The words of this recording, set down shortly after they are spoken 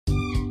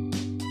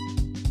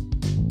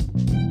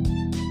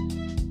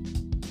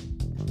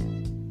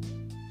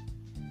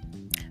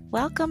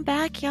Welcome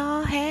back,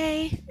 y'all.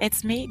 Hey,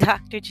 it's me,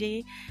 Dr.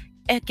 G.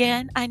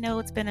 Again, I know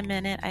it's been a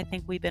minute. I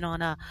think we've been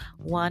on a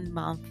 1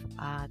 month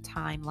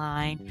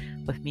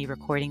timeline with me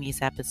recording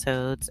these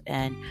episodes,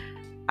 and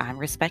I'm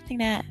respecting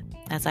that.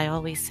 As I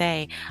always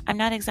say, I'm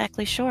not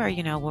exactly sure,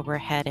 where we're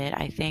headed.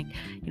 I think,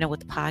 with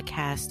the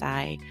podcast,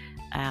 I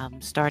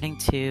am starting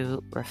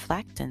to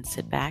reflect and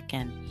sit back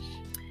and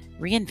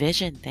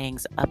re-envision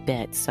things a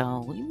bit.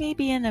 So we may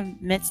be in the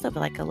midst of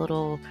like a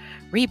little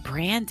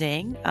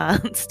rebranding,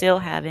 still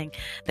having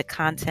the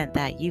content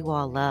that you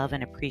all love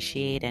and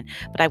appreciate.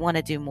 But I want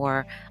to do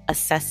more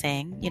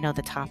assessing,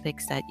 the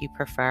topics that you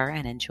prefer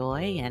and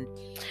enjoy and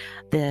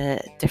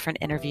the different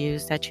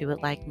interviews that you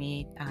would like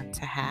me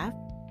to have.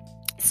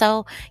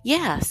 So,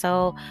 yeah,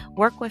 so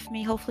work with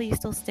me. Hopefully, you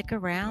still stick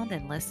around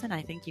and listen.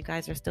 I think you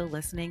guys are still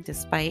listening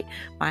despite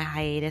my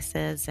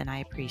hiatuses, and I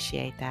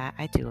appreciate that.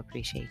 I do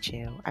appreciate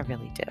you. I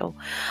really do.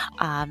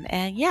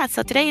 And yeah,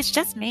 so today it's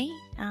just me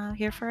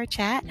here for a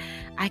chat.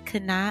 I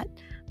could not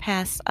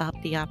pass up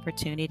the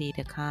opportunity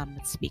to come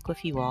and speak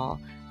with you all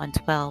on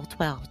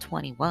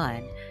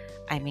 12/12/21.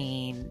 I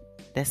mean,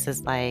 this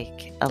is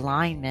like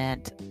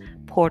alignment,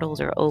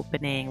 portals are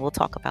opening. We'll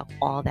talk about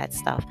all that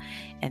stuff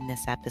in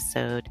this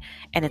episode.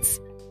 And it's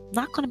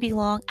not going to be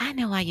long. I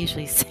know I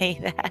usually say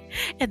that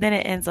and then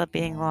it ends up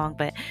being long,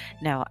 but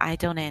no, I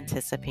don't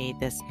anticipate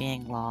this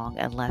being long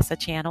unless a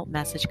channeled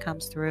message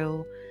comes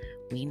through.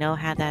 We know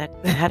how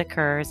that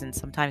occurs, and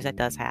sometimes that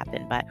does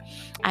happen. But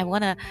I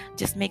want to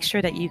just make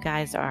sure that you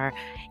guys are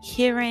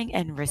hearing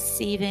and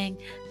receiving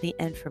the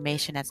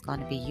information that's going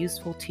to be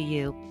useful to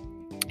you.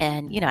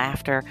 And,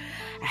 after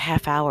a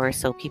half hour or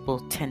so, people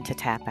tend to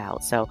tap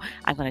out. So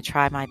I'm going to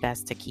try my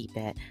best to keep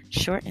it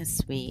short and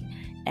sweet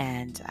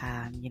and,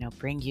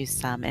 bring you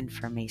some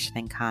information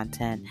and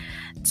content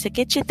to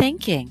get you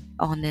thinking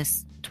on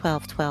this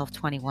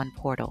 12/12/21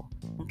 portal.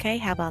 Okay,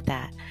 how about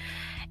that?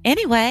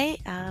 Anyway,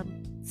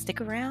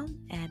 stick around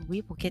and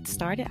we will get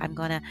started. I'm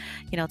going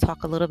to,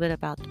 talk a little bit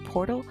about the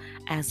portal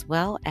as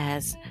well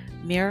as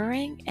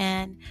mirroring,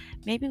 and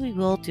maybe we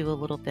will do a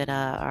little bit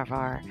of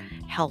our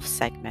health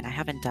segment. I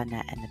haven't done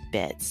that in a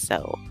bit,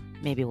 so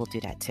maybe we'll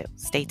do that too.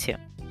 Stay tuned.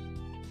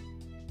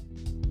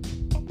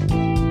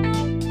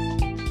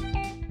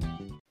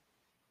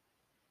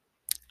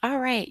 All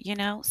right,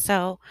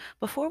 so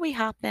before we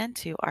hop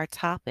into our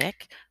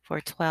topic for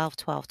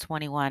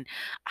 12/12/21,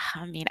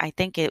 I mean, I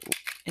think it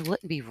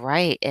wouldn't be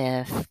right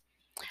if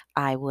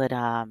I would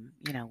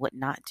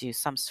not do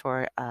some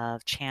sort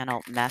of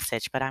channel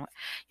message, but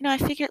I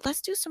figured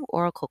let's do some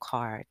oracle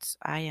cards.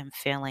 I am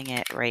feeling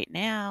it right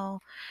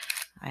now.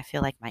 I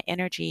feel like my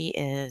energy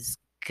is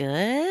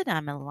good.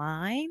 I'm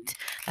aligned.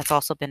 That's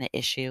also been an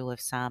issue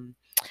with some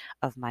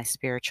of my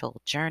spiritual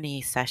journey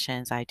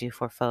sessions I do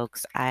for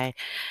folks. I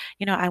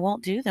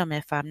won't do them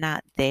if I'm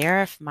not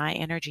there, if my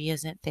energy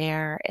isn't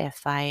there,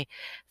 if I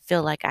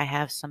feel like I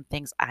have some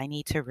things I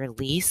need to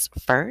release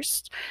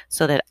first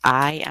so that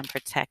I am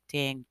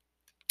protecting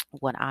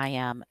what I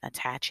am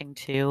attaching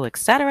to,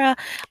 etc.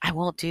 I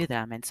won't do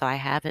them. And so I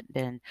haven't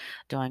been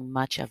doing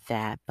much of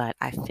that, but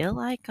I feel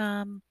like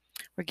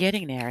we're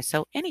getting there.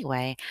 So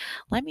anyway,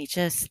 let me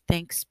just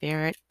thank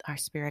spirit, our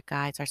spirit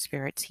guides, our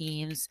spirit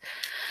teams,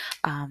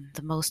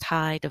 the most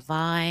high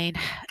divine,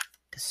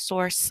 the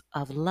source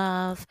of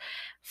love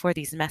for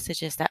these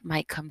messages that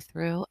might come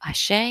through.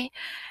 Ashe.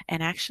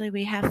 And actually,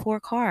 we have 4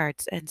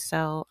 cards. And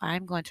so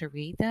I'm going to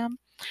read them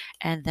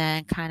and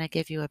then kind of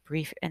give you a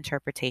brief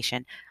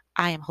interpretation.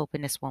 I am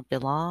hoping this won't be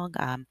long.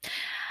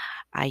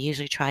 I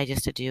usually try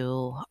just to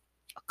do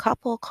a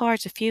couple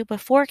cards, a few, but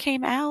 4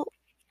 came out.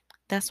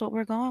 That's what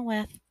we're going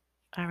with.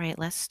 All right,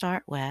 let's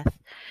start with.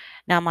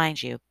 Now,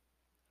 mind you,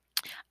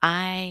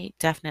 I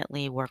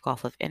definitely work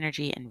off of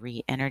energy and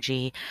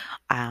re-energy.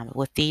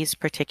 With these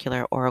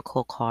particular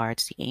oracle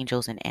cards, the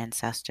angels and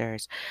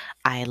ancestors,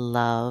 I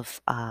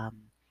love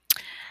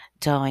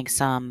doing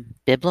some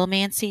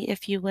bibliomancy,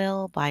 if you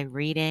will, by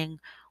reading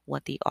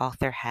what the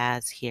author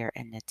has here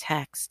in the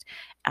text.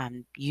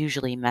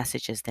 Usually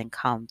messages then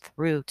come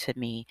through to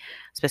me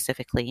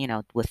specifically,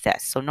 with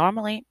this. So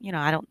normally,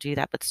 I don't do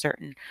that, but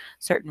certain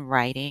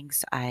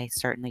writings, I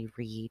certainly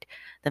read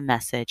the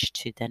message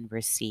to then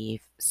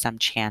receive some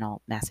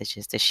channel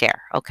messages to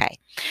share. Okay.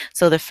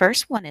 So the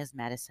first one is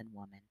Medicine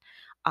Woman,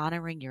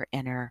 honoring your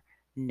inner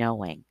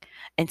knowing.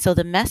 And so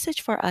the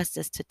message for us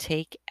is to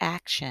take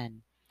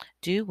action.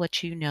 Do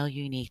what you know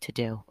you need to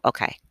do.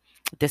 Okay.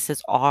 This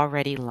is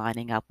already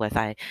lining up with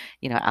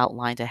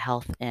outlined a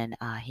health and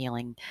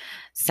healing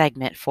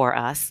segment for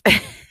us.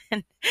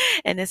 and,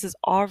 and this is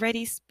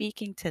already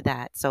speaking to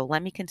that. So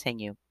let me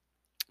continue.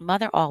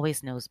 Mother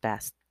always knows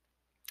best.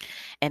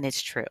 And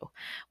it's true.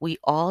 We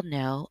all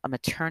know a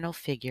maternal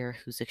figure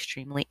who's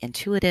extremely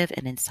intuitive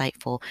and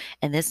insightful,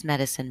 and this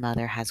medicine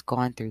mother has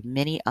gone through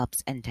many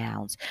ups and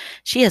downs.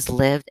 She has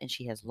lived and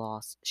she has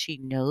lost. She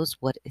knows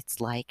what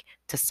it's like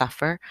to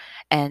suffer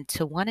and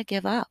to want to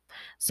give up.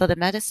 So, the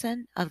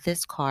medicine of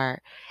this card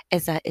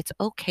is that it's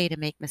okay to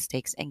make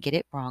mistakes and get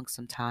it wrong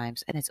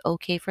sometimes, and it's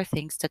okay for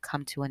things to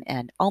come to an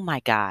end. Oh my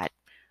God.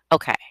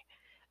 Okay.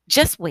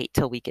 Just wait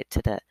till we get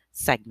to the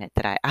segment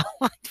that I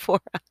outlined for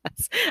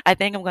us. I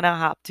think I'm going to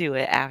hop to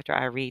it after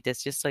I read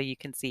this just so you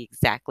can see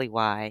exactly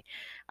why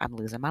I'm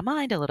losing my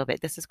mind a little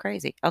bit. This is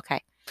crazy.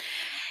 Okay.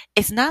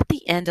 It's not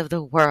the end of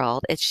the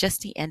world. It's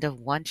just the end of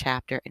one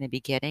chapter and the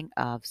beginning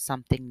of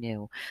something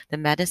new. The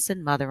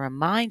medicine mother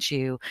reminds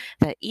you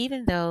that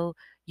even though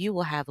you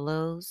will have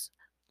low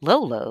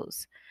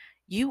lows,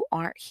 you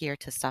aren't here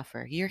to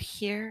suffer. You're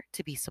here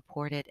to be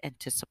supported and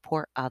to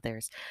support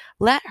others.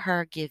 Let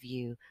her give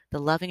you the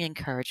loving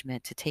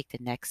encouragement to take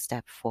the next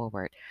step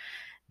forward.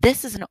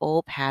 This is an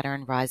old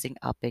pattern rising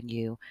up in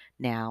you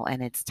now,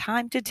 and it's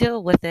time to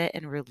deal with it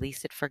and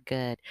release it for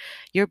good.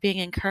 You're being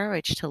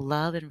encouraged to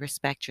love and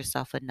respect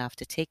yourself enough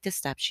to take the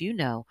steps you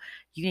know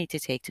you need to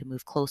take to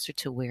move closer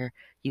to where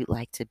you'd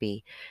like to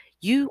be.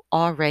 You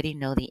already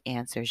know the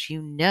answers.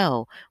 You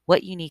know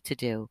what you need to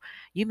do.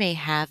 You may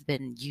have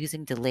been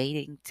using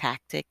delaying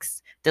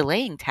tactics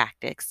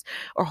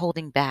or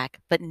holding back,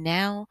 but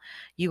now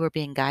you are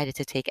being guided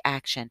to take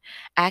action.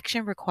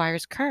 Action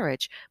requires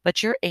courage,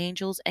 but your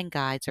angels and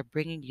guides are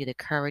bringing you the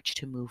courage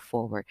to move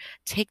forward.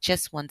 Take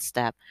just one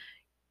step.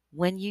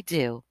 When you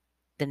do,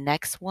 the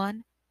next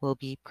one will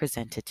be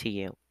presented to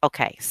you.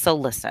 Okay, so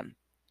listen.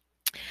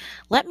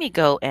 Let me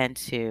go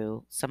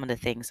into some of the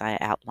things I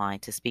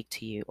outlined to speak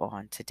to you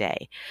on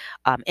today.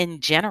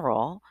 In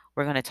general,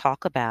 we're going to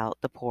talk about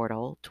the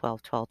portal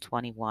 12, 12,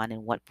 21,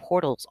 and what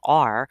portals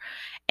are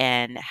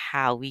and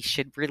how we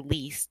should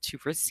release to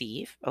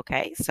receive.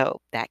 Okay, so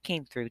that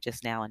came through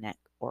just now in that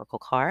oracle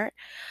card.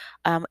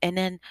 And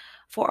then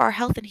for our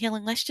health and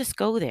healing, let's just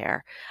go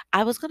there.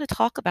 I was going to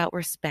talk about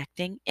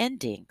respecting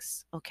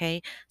endings.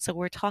 Okay. So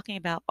we're talking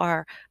about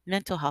our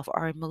mental health,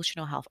 our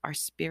emotional health, our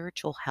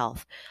spiritual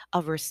health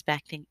of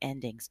respecting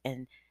endings.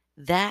 And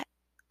that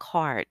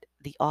card,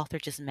 the author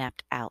just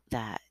mapped out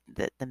the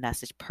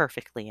message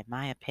perfectly, in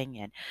my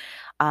opinion.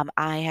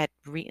 I had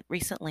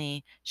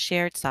recently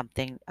shared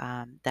something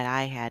that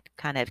I had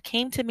kind of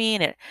came to me,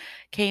 and it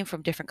came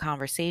from different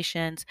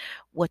conversations,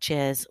 which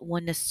is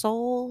when the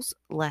soul's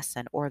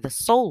lesson or the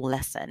soul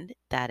lesson,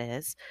 that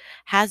is,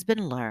 has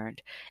been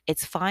learned,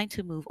 it's fine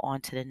to move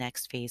on to the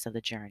next phase of the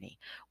journey.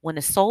 When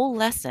the soul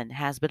lesson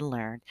has been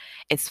learned,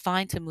 it's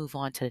fine to move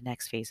on to the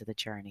next phase of the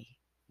journey.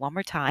 One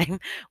more time.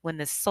 When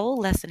the soul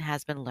lesson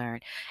has been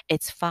learned,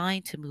 it's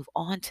fine to move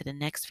on to the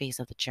next phase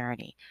of the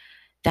journey.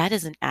 That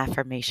is an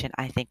affirmation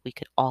I think we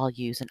could all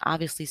use. And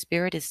obviously,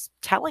 Spirit is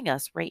telling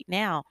us right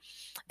now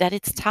that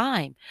it's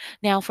time.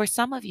 Now, for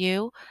some of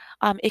you,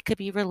 it could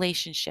be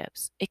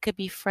relationships, it could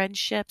be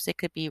friendships, it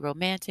could be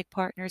romantic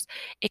partners,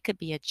 it could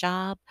be a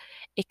job,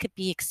 it could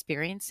be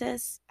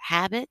experiences,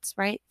 habits,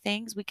 right?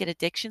 Things we get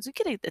addictions. We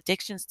get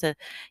addictions to,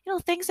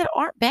 things that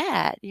aren't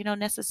bad,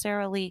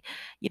 necessarily,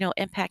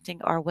 impacting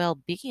our well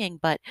being,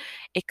 but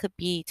it could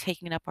be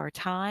taking up our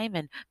time.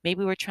 And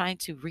maybe we're trying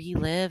to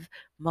relive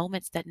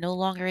moments that no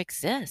longer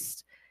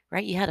exist,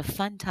 right? You had a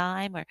fun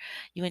time or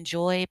you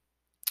enjoy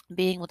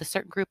being with a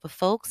certain group of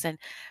folks, and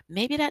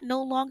maybe that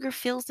no longer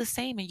feels the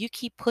same, and you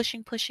keep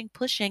pushing, pushing,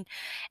 pushing,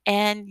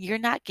 and you're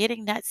not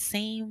getting that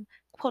same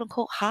quote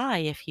unquote high,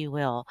 if you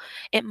will.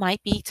 It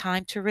might be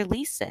time to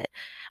release it.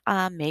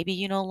 Maybe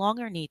you no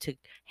longer need to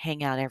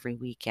hang out every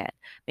weekend.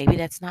 Maybe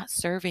that's not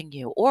serving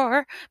you,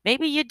 or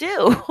maybe you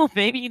do.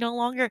 Maybe you no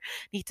longer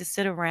need to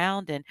sit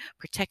around and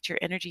protect your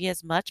energy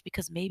as much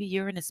because maybe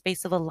you're in a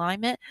space of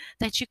alignment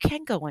that you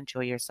can go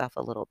enjoy yourself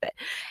a little bit.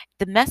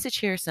 The message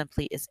here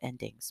simply is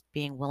endings,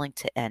 being willing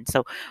to end.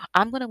 So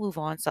I'm going to move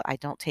on so I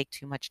don't take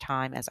too much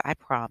time as I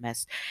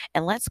promised.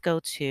 And let's go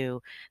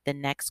to the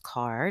next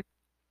card,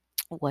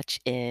 which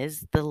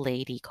is the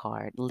lady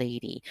card.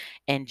 Lady,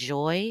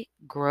 enjoy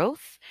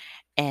growth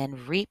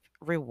and reap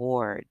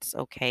rewards.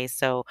 Okay,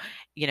 so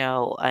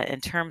in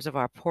terms of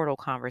our portal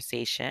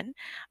conversation,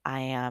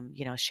 I am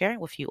sharing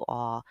with you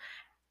all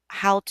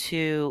how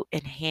to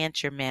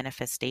enhance your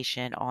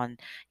manifestation on,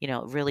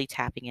 really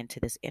tapping into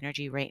this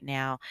energy right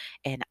now.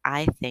 And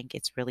I think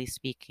it's really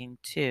speaking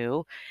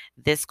to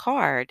this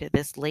card,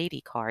 this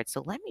lady card.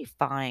 So let me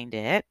find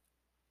it.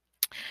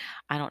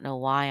 I don't know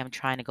why I'm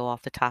trying to go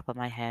off the top of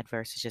my head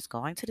versus just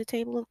going to the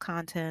table of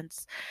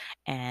contents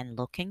and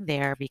looking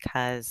there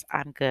because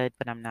I'm good,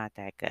 but I'm not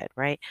that good,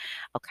 right?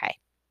 Okay.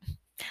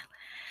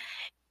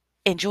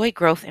 Enjoy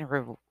growth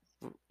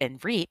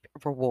and reap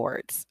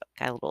rewards.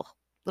 Got a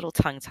little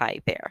tongue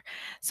tied there.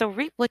 So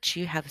reap what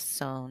you have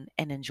sown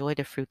and enjoy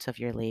the fruits of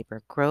your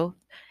labor, growth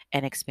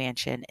and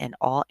expansion in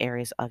all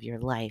areas of your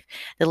life.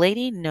 The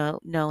lady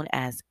known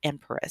as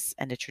Empress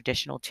in the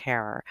traditional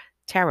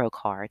tarot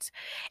cards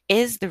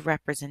is the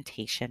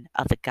representation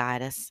of the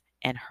goddess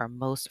and her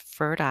most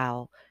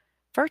fertile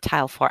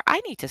for I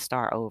need to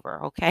start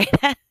over, okay?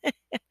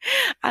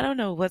 I don't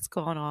know what's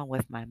going on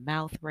with my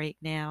mouth right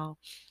now.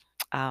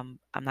 I'm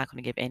not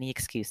going to give any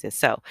excuses.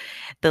 So,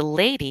 the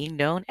lady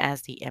known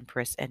as the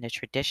Empress in the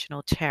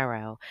traditional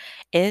tarot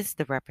is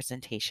the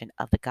representation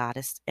of the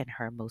goddess in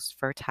her most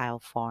fertile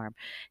form.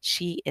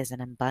 She is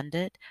an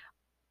abundant,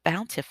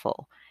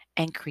 bountiful,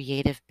 and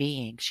creative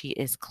being. She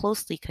is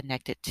closely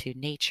connected to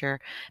nature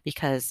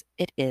because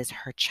it is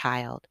her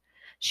child.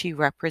 She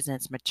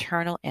represents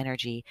maternal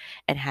energy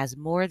and has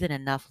more than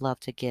enough love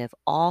to give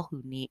all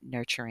who need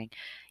nurturing.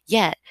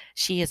 Yet,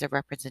 she is a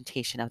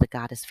representation of the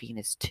goddess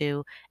Venus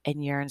too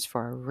and yearns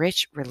for a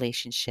rich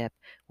relationship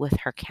with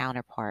her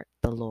counterpart,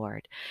 the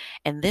Lord.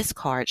 In this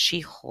card, she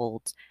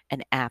holds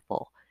an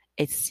apple.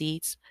 Its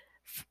seeds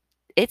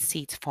its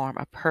seeds form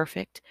a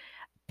perfect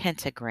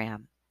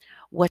pentagram,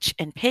 which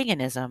in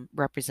paganism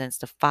represents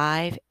the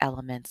five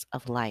elements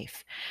of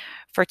life.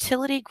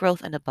 Fertility,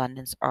 growth, and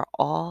abundance are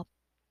all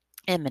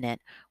imminent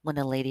when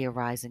the lady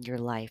arrives in your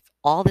life.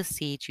 All the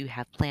seeds you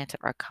have planted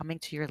are coming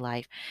to your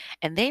life,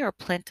 and they are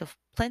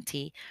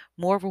plenty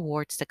more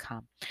rewards to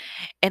come.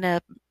 In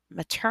a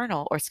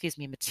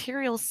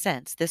material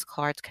sense, this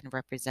card can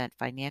represent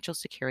financial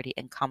security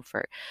and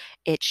comfort.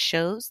 It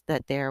shows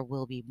that there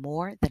will be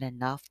more than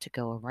enough to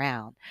go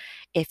around.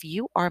 If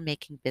you are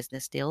making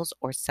business deals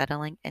or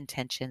settling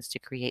intentions to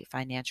create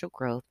financial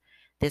growth,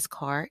 this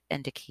card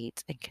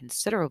indicates a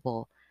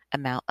considerable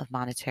amount of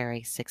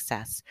monetary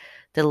success.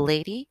 The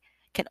lady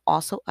can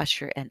also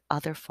usher in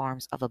other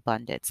forms of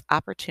abundance,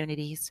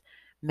 opportunities,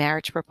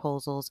 marriage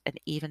proposals, and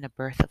even the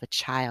birth of a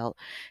child.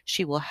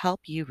 She will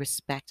help you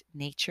respect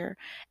nature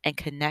and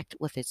connect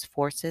with its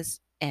forces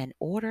in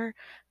order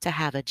to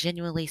have a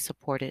genuinely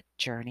supported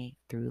journey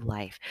through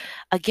life.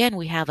 Again,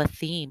 we have a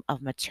theme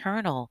of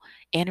maternal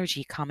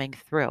energy coming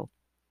through,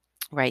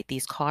 right,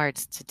 these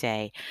cards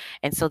today.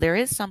 And so there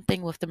is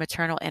something with the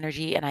maternal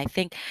energy, and I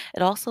think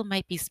it also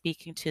might be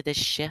speaking to this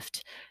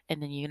shift in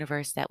the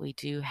universe that we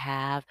do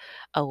have,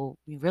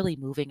 really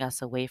moving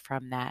us away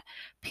from that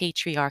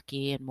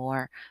patriarchy and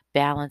more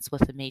balance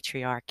with the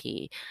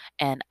matriarchy,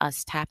 and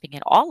us tapping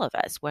in, all of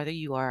us, whether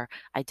you are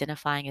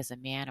identifying as a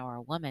man or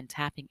a woman,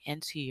 tapping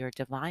into your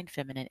divine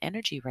feminine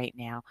energy right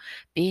now,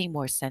 being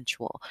more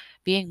sensual,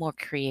 being more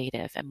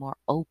creative and more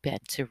open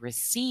to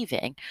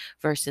receiving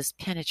versus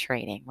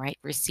penetrating, right?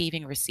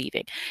 Receiving.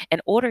 In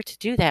order to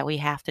do that, we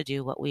have to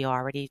do what we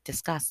already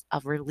discussed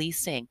of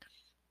releasing,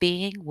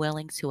 being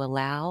willing to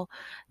allow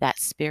that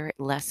spirit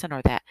lesson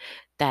or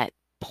that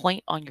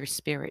point on your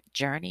spirit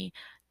journey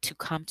to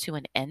come to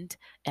an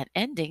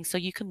ending so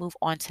you can move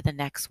on to the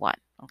next one,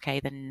 okay?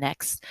 The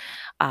next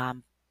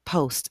um,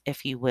 post,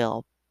 if you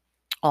will,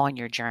 on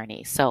your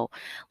journey. So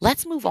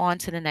let's move on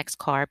to the next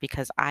card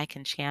because I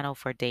can channel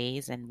for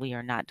days and we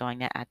are not doing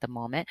that at the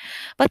moment.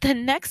 But the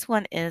next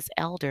one is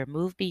Elder,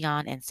 move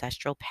beyond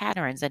ancestral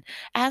patterns. And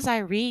as I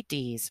read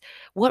these,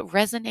 what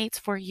resonates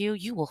for you,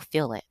 you will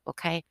feel it,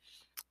 okay?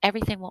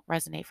 Everything won't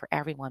resonate for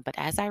everyone, but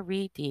as I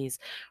read these,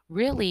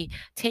 really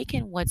take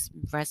in what's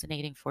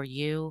resonating for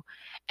you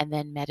and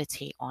then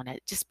meditate on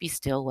it. Just be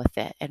still with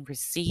it and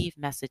receive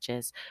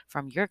messages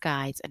from your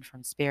guides and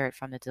from spirit,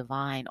 from the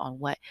divine, on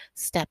what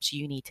steps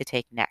you need to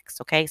take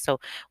next. Okay, so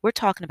we're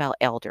talking about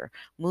elder,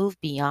 move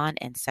beyond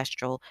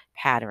ancestral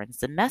patterns.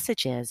 The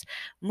message is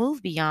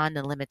move beyond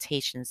the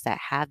limitations that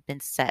have been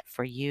set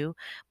for you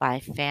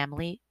by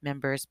family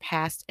members,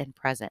 past and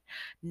present.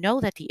 Know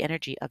that the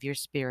energy of your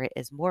spirit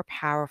is more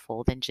powerful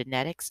than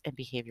genetics and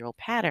behavioral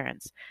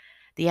patterns.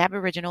 The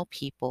Aboriginal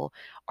people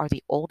are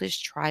the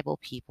oldest tribal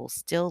people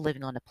still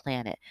living on the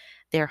planet.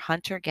 Their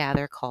hunter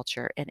gatherer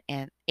culture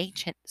and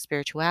ancient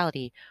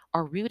spirituality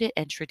are rooted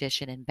in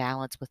tradition and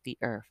balance with the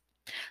earth.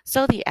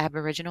 So the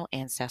Aboriginal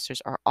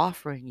ancestors are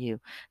offering you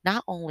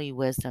not only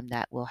wisdom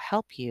that will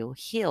help you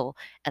heal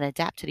and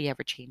adapt to the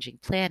ever changing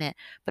planet,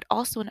 but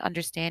also an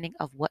understanding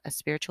of what a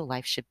spiritual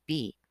life should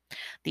be.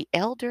 The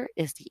elder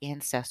is the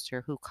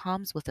ancestor who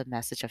comes with a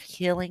message of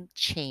healing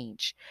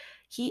change.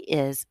 He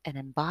is an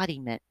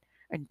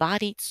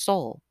embodied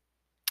soul.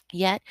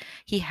 Yet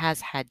he has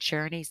had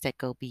journeys that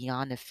go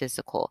beyond the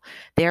physical.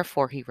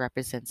 Therefore, he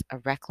represents a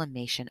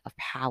reclamation of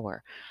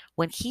power.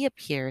 When he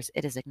appears,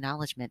 it is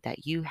acknowledgement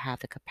that you have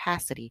the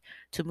capacity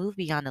to move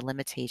beyond the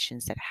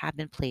limitations that have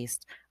been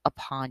placed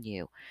upon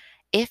you.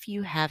 If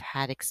you have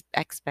had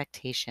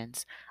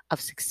expectations of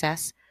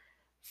success,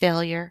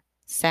 failure,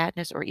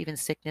 sadness, or even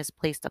sickness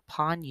placed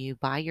upon you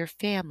by your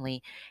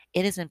family,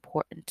 it is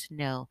important to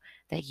know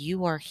that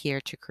you are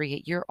here to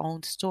create your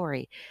own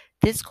story.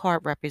 This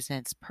card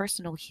represents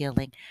personal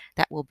healing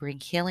that will bring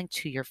healing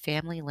to your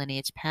family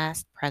lineage,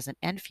 past, present,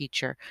 and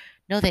future.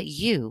 Know that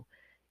you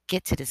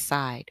get to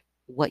decide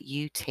what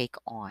you take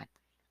on.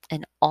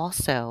 And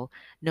also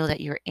know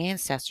that your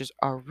ancestors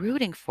are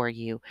rooting for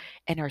you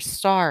and are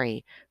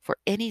sorry for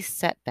any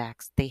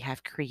setbacks they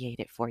have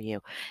created for you.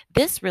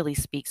 This really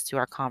speaks to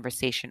our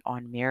conversation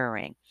on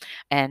mirroring.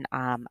 And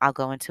I'll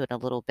go into it a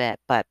little bit,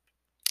 but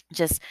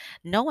just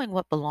knowing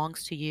what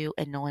belongs to you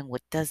and knowing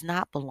what does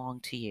not belong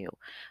to you.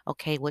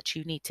 Okay, what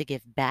you need to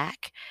give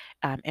back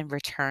and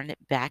return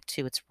it back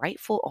to its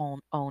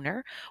rightful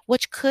owner,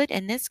 which could,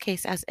 in this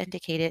case, as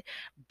indicated,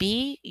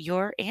 be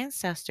your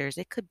ancestors.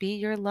 It could be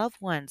your loved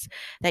ones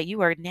that you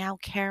are now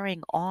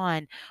carrying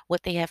on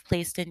what they have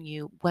placed in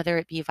you, whether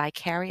it be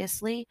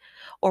vicariously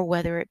or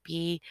whether it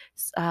be,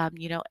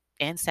 you know,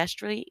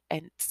 ancestrally,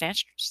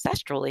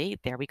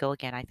 there we go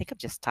again. I think I'm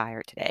just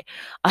tired today.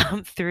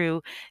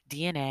 Through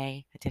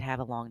DNA, I did have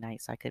a long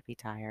night, so I could be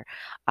tired.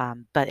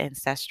 But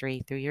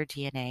ancestry through your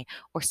DNA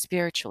or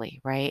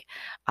spiritually, right?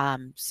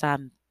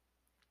 Some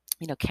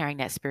carrying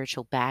that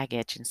spiritual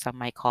baggage, and some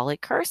might call it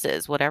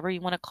curses, whatever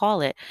you want to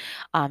call it,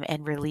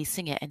 and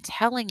releasing it and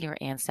telling your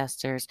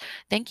ancestors,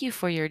 thank you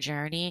for your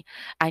journey.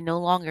 I no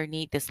longer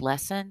need this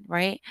lesson,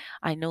 right?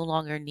 I no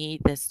longer need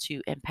this to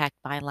impact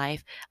my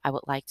life. I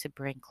would like to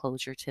bring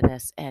closure to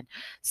this and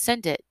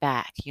send it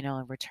back,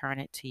 and return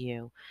it to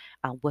you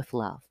with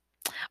love.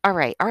 All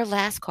right, our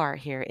last card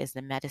here is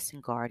the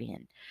Medicine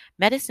Guardian.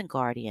 Medicine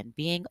Guardian,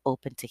 being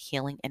open to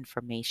healing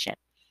information.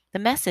 The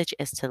message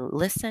is to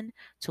listen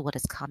to what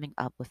is coming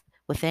up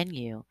within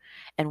you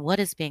and what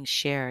is being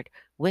shared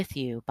with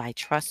you by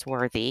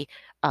trustworthy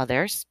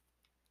others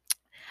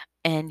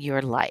in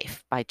your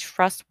life, by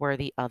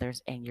trustworthy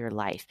others in your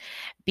life.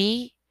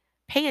 Pay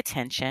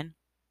attention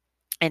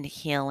and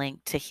healing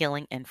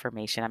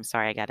information. I'm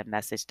sorry, I got a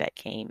message that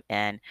came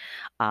in.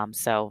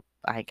 So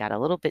I got a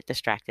little bit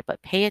distracted, but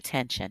pay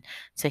attention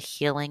to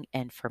healing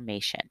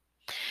information.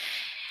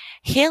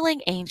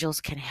 Healing angels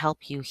can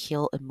help you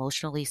heal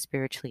emotionally,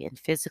 spiritually, and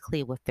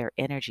physically with their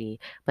energy,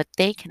 but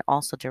they can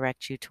also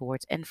direct you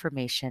towards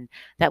information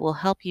that will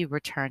help you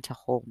return to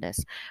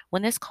wholeness.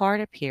 When this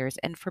card appears,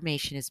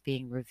 information is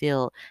being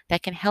revealed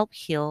that can help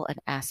heal an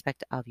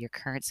aspect of your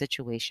current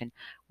situation,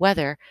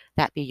 whether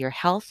that be your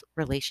health,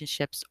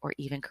 relationships, or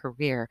even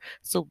career.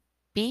 So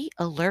be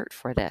alert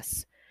for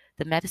this.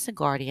 The Medicine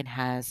Guardian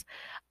has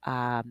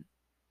um,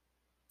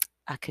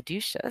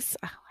 caduceus.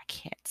 Oh, I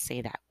can't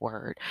say that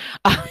word.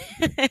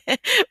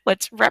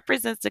 Which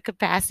represents the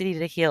capacity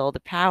to heal, the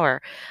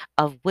power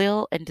of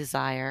will and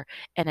desire,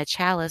 and a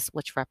chalice,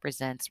 which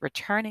represents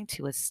returning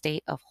to a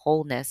state of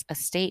wholeness, a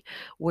state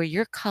where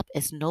your cup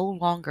is no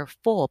longer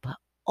full, but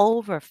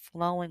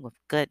overflowing with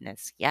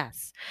goodness.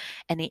 Yes.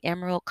 And the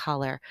emerald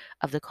color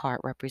of the card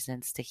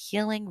represents the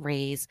healing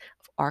rays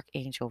of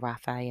Archangel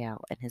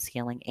Raphael and his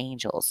healing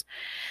angels.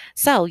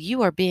 So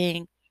you are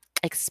being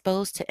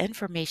exposed to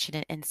information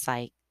and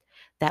insight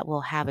that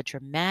will have a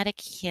dramatic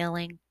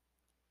healing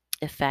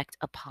effect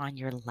upon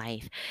your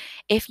life.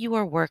 If you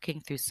are working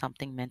through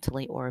something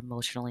mentally or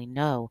emotionally,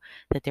 know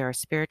that there are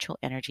spiritual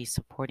energies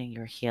supporting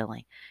your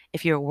healing.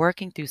 If you're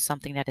working through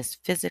something that is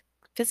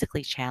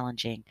physically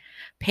challenging,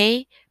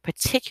 pay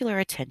particular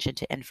attention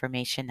to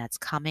information that's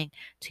coming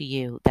to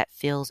you that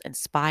feels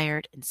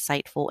inspired,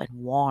 insightful, and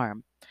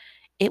warm.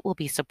 It will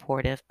be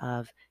supportive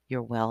of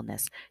your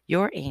wellness.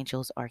 Your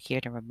angels are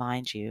here to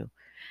remind you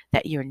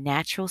that your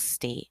natural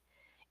state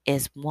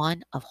is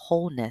one of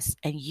wholeness,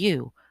 and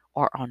you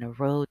are on the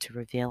road to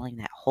revealing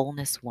that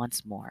wholeness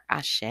once more.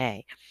 Ashe.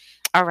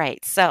 All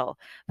right, so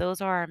those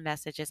are our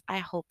messages. I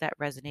hope that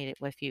resonated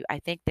with you. I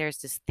think there's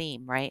this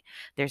theme, right?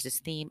 There's this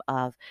theme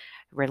of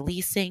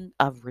releasing,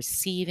 of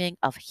receiving,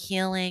 of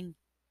healing,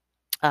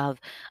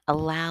 of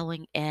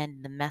allowing in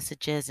the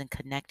messages and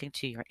connecting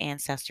to your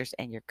ancestors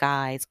and your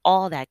guides,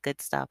 all that good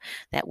stuff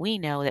that we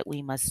know that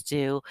we must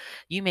do.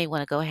 You may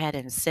want to go ahead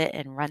and sit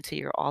and run to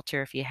your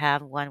altar if you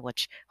have one,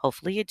 which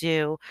hopefully you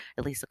do,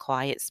 at least a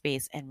quiet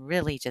space, and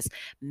really just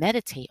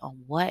meditate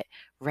on what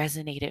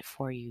resonated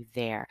for you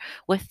there.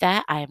 With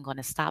that, I am going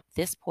to stop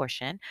this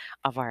portion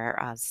of our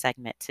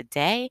segment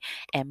today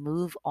and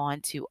move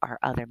on to our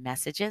other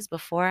messages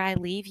before I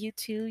leave you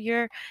to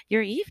your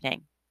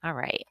evening. All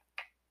right.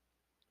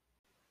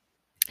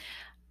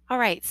 All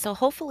right, so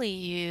hopefully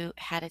you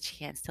had a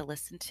chance to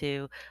listen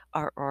to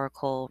our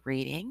oracle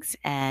readings,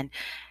 and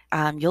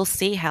you'll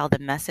see how the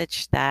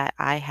message that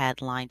I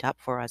had lined up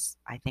for us,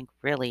 I think,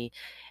 really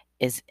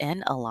is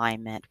in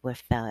alignment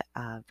with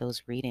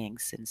those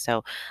readings. And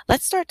so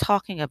let's start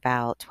talking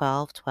about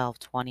 12, 12,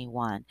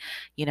 21.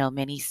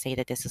 Many say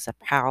that this is a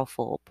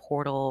powerful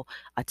portal,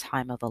 a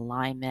time of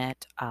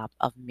alignment,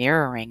 of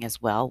mirroring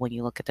as well. When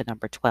you look at the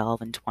number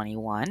 12 and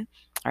 21,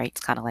 right,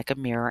 it's kind of like a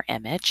mirror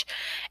image.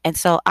 And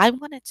so I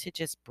wanted to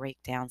just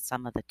break down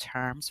some of the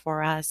terms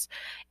for us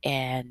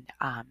and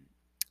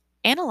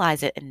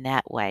analyze it in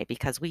that way,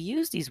 because we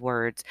use these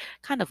words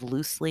kind of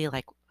loosely,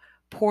 like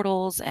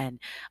portals, and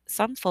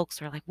some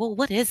folks are like, well,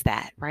 what is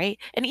that, right?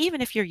 And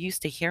even if you're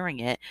used to hearing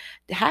it,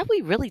 have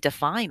we really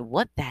defined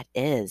what that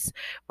is,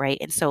 right?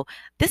 And so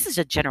this is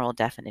a general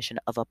definition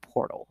of a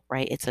portal,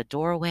 right? It's a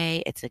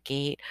doorway, it's a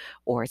gate,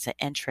 or it's an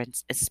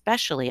entrance,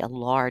 especially a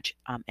large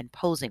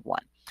imposing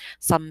one.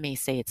 Some may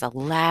say it's a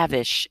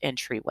lavish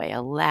entryway,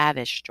 a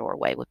lavish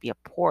doorway would be a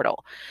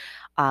portal.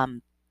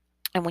 um,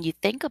 and when you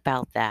think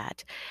about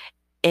that,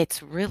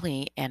 it's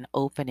really an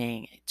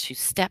opening to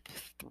step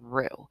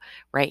through,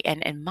 right?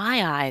 And in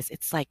my eyes,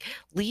 it's like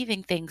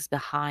leaving things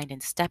behind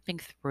and stepping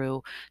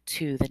through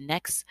to the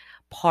next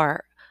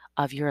part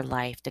of your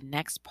life, the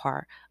next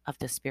part of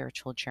the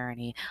spiritual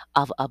journey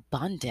of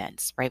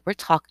abundance, right? We're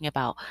talking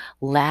about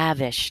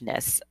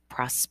lavishness,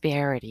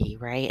 prosperity,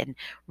 right? And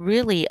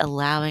really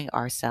allowing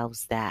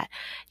ourselves that.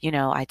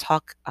 I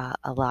talk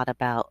a lot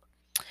about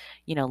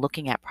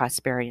looking at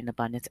prosperity and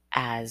abundance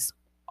as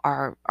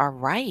our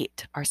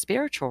right, our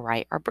spiritual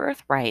right, our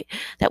birthright,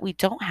 that we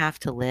don't have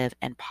to live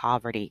in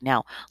poverty.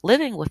 Now,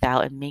 living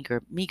without a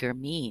meager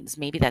means,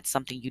 maybe that's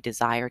something you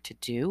desire to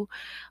do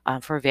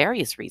for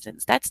various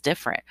reasons. That's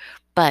different.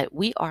 But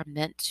we are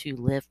meant to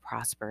live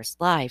prosperous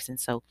lives. And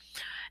so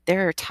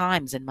there are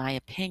times, in my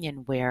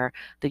opinion, where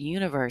the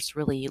universe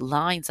really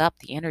lines up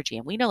the energy.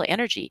 And we know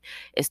energy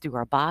is through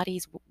our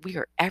bodies. We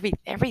are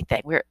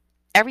everything. We're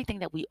everything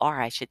that we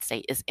are, I should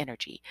say, is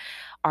energy.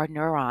 Our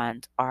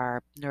neurons,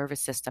 our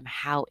nervous system,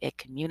 how it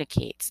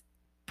communicates,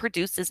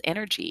 produces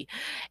energy,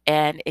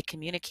 and it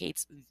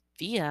communicates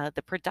via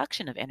the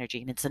production of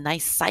energy. And it's a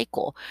nice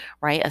cycle,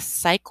 right? A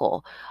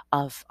cycle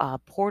of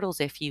portals,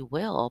 if you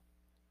will,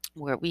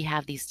 where we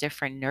have these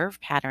different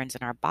nerve patterns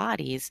in our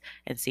bodies.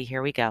 And see,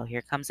 here we go,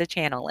 here comes the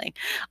channeling.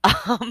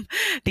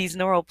 These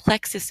neural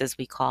plexuses,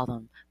 we call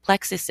them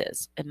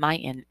plexuses,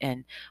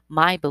 in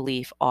my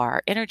belief,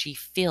 are energy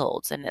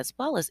fields, and as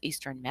well as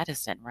Eastern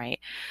medicine, right?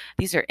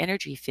 These are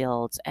energy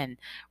fields, and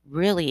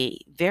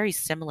really very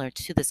similar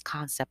to this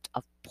concept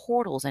of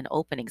portals and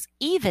openings,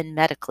 even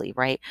medically,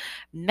 right?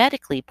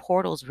 Medically,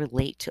 portals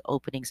relate to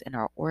openings in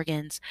our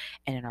organs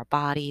and in our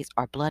bodies,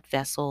 our blood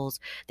vessels.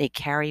 They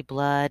carry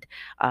blood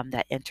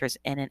that enters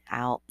in and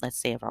out, let's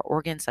say, of our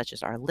organs, such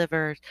as our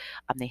liver.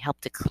 They help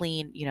to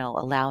clean,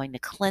 allowing the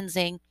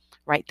cleansing,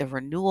 right? The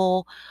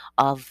renewal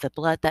of the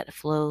blood that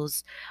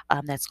flows,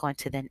 that's going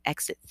to then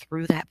exit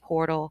through that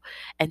portal.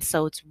 And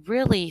so it's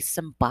really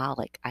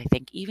symbolic, I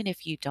think, even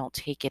if you don't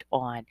take it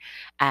on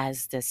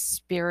as the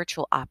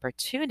spiritual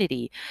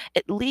opportunity,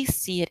 at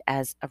least see it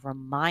as a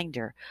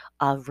reminder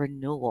of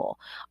renewal,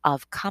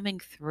 of coming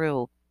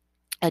through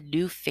a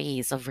new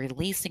phase of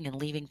releasing and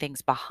leaving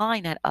things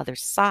behind that other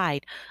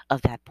side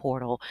of that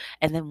portal.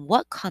 And then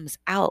what comes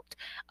out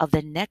of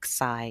the next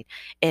side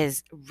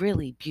is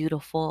really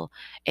beautiful.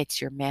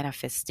 It's your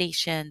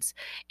manifestations,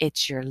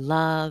 it's your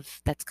love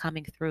that's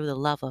coming through, the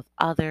love of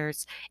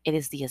others. It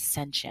is the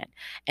ascension.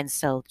 And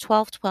so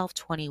 12, 12,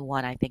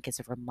 21, I think, is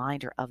a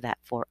reminder of that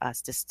for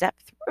us to step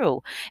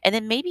through. And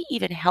then maybe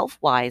even health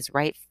wise,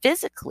 right?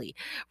 Physically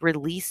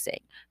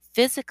releasing.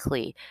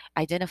 Physically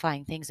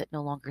identifying things that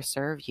no longer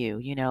serve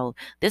you.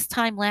 This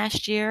time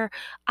last year,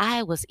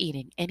 I was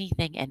eating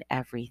anything and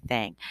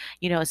everything,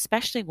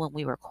 especially when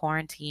we were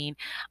quarantined,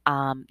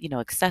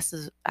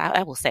 excessive.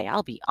 I will say,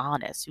 I'll be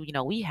honest,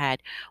 we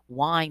had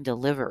wine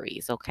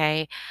deliveries,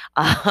 okay?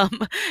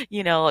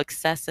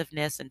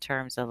 Excessiveness in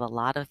terms of a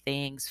lot of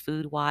things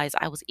food wise.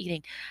 I was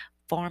eating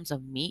forms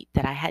of meat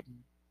that I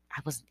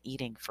wasn't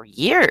eating for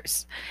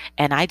years.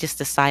 And I just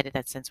decided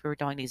that since we were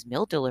doing these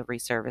meal delivery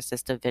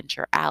services, to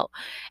venture out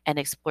and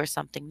explore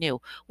something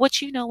new.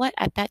 Which, you know what,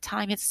 at that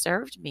time it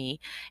served me.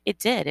 It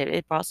did.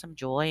 It brought some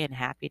joy and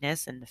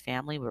happiness, and the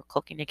family we were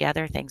cooking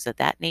together, things of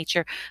that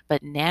nature.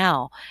 But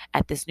now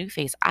at this new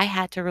phase, I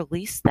had to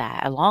release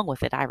that. Along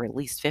with it, I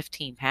released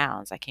 15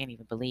 pounds. I can't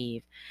even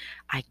believe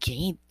I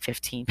gained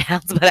 15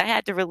 pounds, but I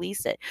had to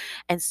release it.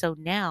 And so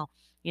now,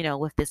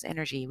 with this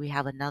energy, we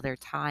have another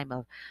time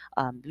of,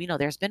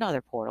 there's been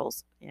other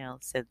portals,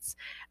 since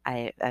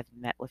I've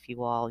met with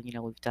you all.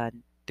 We've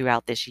done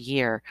throughout this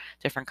year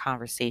different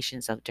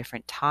conversations of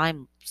different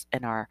times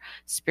in our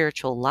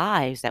spiritual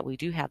lives that we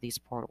do have these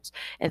portals.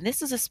 And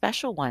this is a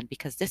special one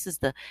because this is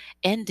the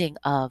ending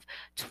of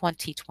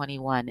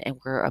 2021 and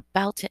we're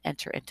about to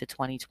enter into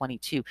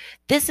 2022.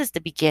 This is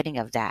the beginning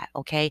of that,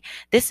 okay?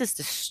 This is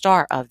the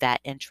start of that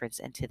entrance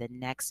into the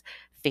next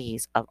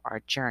phase of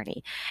our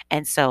journey.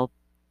 And so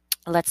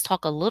let's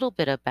talk a little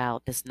bit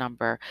about this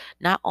number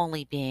not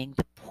only being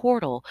the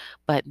portal,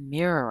 but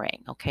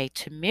mirroring. Okay,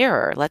 to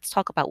mirror, let's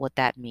talk about what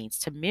that means.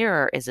 To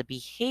mirror is a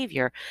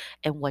behavior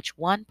in which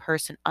one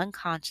person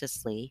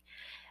unconsciously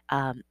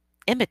um,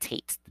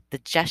 imitates the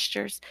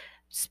gestures,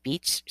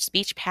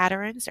 speech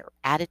patterns, or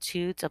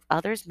attitudes of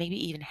others, maybe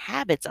even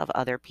habits of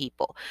other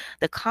people.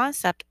 The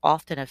concept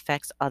often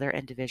affects other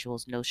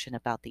individuals' notion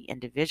about the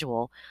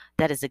individual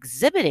that is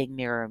exhibiting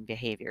mirroring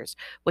behaviors,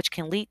 which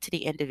can lead to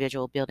the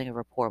individual building a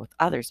rapport with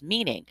others.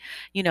 Meaning,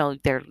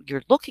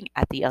 you're looking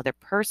at the other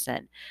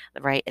person,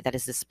 right, that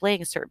is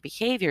displaying certain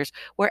behaviors,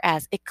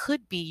 whereas it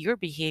could be your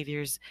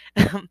behaviors,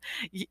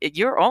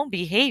 your own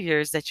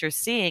behaviors that you're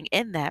seeing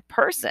in that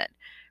person,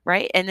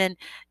 right? And then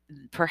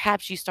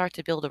perhaps you start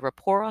to build a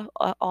rapport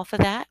off of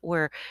that,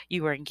 where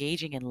you are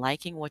engaging and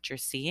liking what you're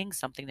seeing,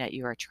 something that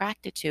you're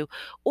attracted to,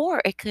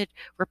 or it could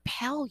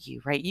repel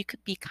you, right? You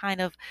could be kind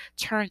of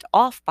turned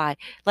off by,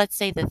 let's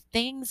say, the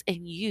things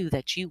in you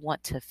that you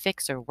want to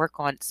fix or work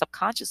on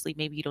subconsciously.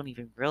 Maybe you don't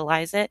even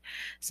realize it.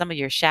 Some of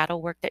your shadow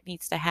work that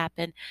needs to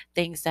happen,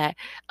 things that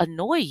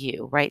annoy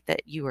you, right?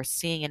 That you are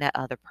seeing in that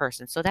other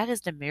person. So that is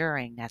the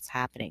mirroring that's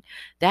happening.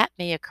 That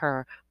may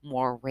occur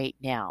more right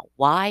now.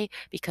 Why?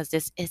 Because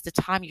this is the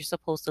time you're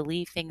supposed to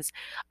leave things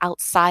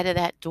outside of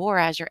that door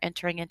as you're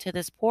entering into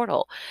this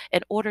portal.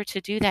 In order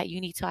to do that, you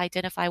need to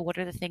identify what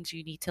are the things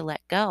you need to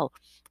let go.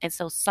 And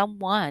so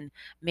someone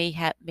may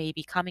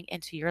be coming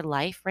into your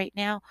life right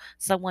now.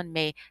 Someone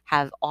may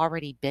have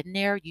already been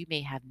there. You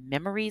may have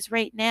memories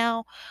right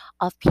now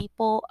of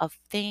people, of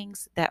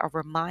things that are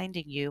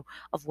reminding you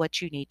of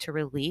what you need to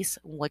release,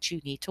 what you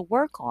need to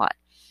work on.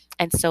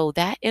 And so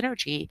that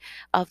energy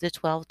of the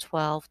 12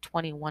 12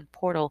 21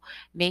 portal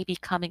may be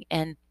coming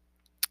in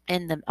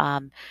the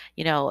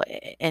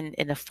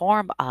in the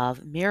form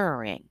of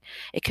mirroring.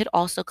 It could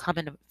also come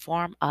in the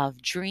form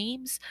of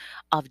dreams,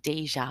 of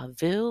deja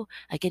vu.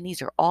 Again,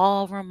 these are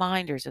all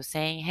reminders of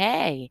saying,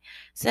 hey,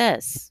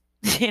 sis,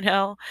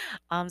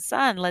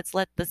 son, let's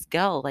let this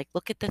go. Like,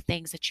 look at the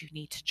things that you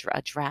need to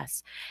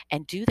address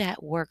and do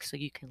that work so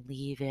you can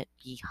leave it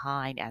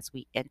behind as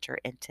we enter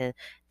into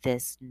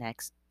this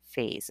next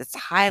phase. It's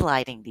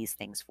highlighting these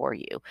things for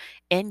you,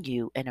 in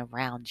you, and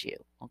around you.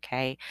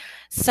 Okay.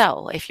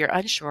 So, if you're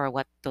unsure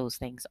what those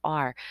things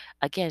are,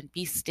 again,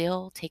 be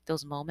still, take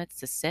those moments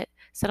to sit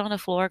on the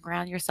floor,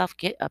 ground yourself,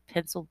 get a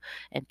pencil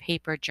and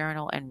paper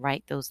journal and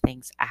write those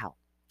things out.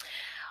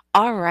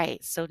 All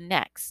right. So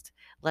next,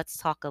 let's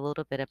talk a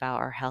little bit about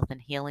our health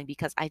and healing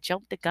because I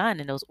jumped the gun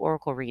in those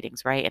oracle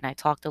readings, right? And I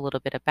talked a little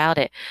bit about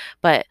it,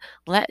 but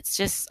let's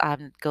just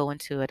go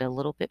into it a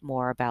little bit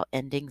more about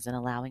endings and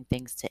allowing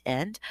things to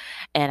end.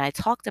 And I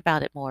talked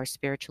about it more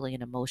spiritually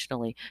and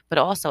emotionally, but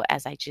also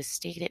as I just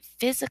stated,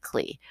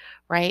 physically,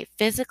 right?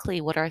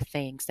 Physically, what are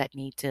things that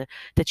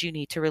you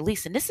need to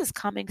release? And this is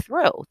coming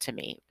through to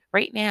me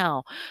right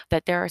now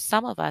that there are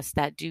some of us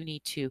that do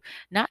need to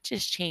not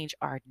just change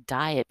our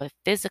diet, but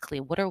physically,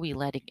 what are we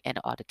letting in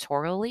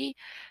auditorily,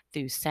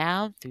 through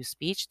sound, through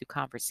speech, through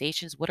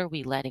conversations? What are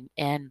we letting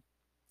in?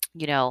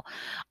 you know,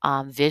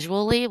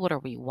 visually, what are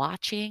we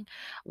watching?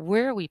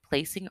 Where are we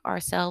placing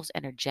ourselves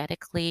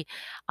energetically?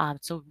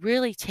 So,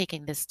 really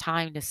taking this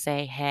time to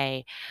say,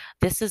 hey,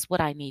 this is what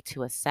I need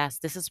to assess.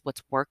 This is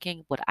what's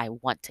working, what I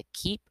want to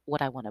keep,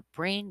 what I want to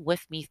bring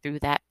with me through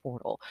that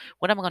portal,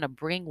 what I'm going to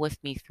bring with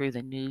me through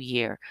the new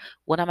year.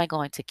 What am I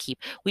going to keep?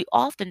 We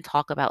often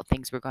talk about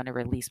things we're going to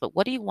release, but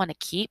what do you want to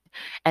keep?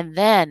 And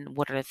then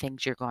what are the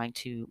things you're going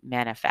to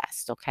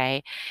manifest?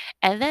 Okay.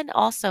 And then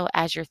also,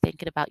 as you're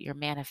thinking about your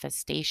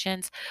manifestations,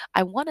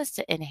 I want us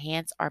to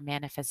enhance our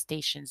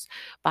manifestations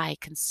by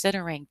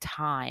considering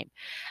time.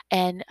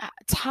 And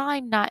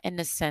time, not in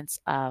the sense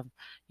of,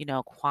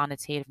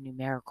 quantitative,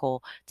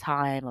 numerical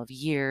time of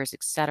years,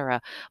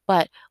 etc.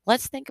 But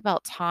let's think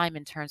about time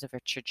in terms of a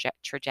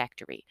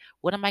trajectory.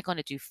 What am I going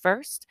to do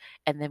first?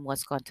 And then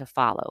what's going to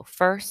follow?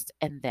 First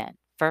and then,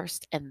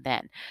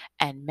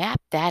 and map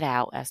that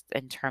out as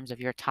in terms of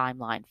your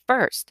timeline.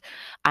 First,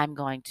 I'm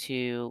going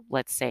to,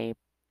 let's say,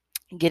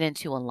 get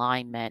into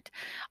alignment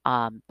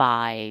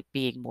by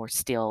being more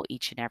still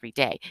each and every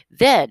day.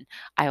 Then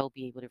I will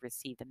be able to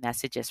receive the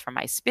messages from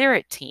my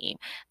spirit team.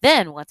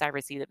 Then, once I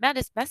receive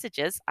the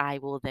messages, I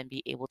will then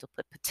be able to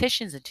put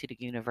petitions into the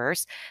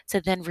universe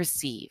to then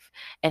receive.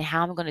 And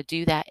how I'm going to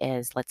do that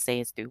is, let's say,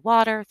 it's through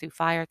water, through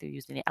fire, through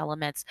using the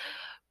elements,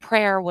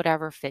 prayer,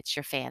 whatever fits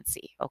your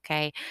fancy.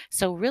 Okay.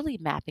 So, really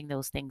mapping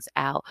those things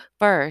out.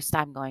 First,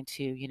 I'm going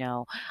to,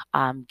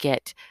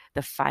 get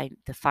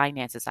the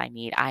finances I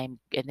need. And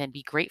then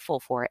be grateful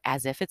for it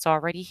as if it's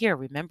already here.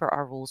 Remember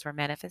our rules for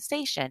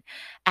manifestation,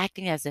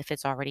 acting as if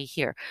it's already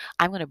here.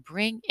 I'm going to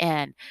bring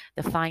in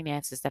the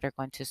finances that are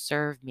going to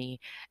serve me,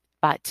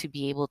 but to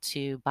be able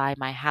to buy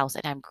my house.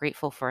 And I'm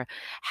grateful for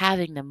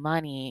having the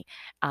money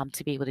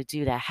to be able to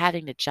do that,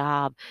 having the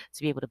job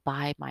to be able to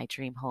buy my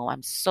dream home.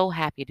 I'm so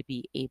happy to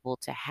be able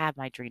to have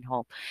my dream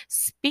home.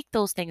 Speak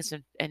those things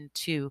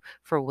into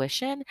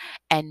fruition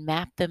and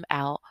map them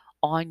out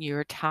on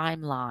your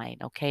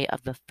timeline, okay,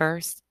 of the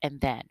first and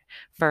then.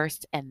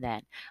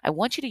 I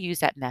want you to use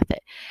that method.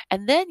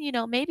 And then,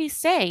 maybe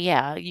say,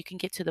 yeah, you can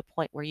get to the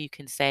point where you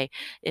can say,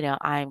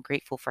 I'm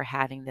grateful for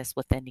having this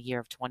within the year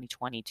of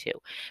 2022,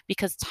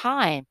 because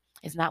time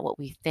is not what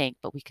we think,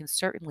 but we can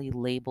certainly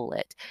label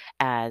it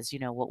as,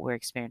 what we're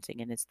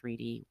experiencing in this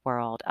 3D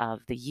world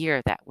of the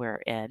year that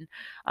we're in.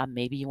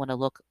 Maybe you want to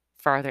look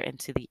further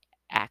into the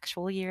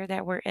actual year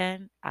that we're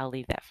in. I'll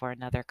leave that for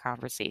another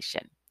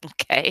conversation.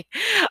 Okay.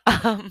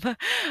 Um,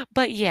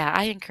 but yeah,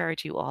 I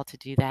encourage you all to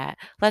do that.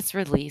 Let's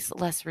release,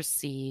 let's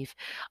receive,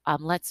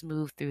 let's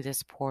move through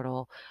this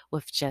portal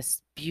with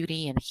just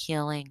beauty and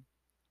healing,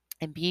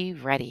 and be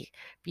ready.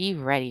 Be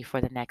ready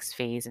for the next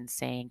phase and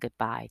saying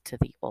goodbye to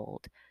the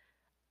old.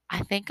 I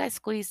think I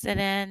squeezed it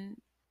in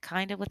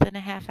kind of within a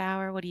half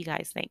hour. What do you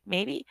guys think?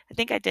 Maybe? I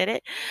think I did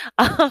it.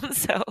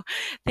 So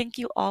thank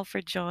you all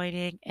for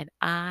joining, and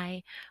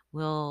I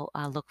will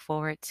look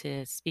forward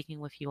to speaking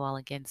with you all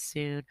again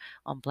soon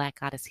on Black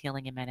Goddess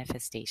Healing and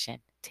Manifestation.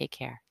 Take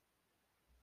care.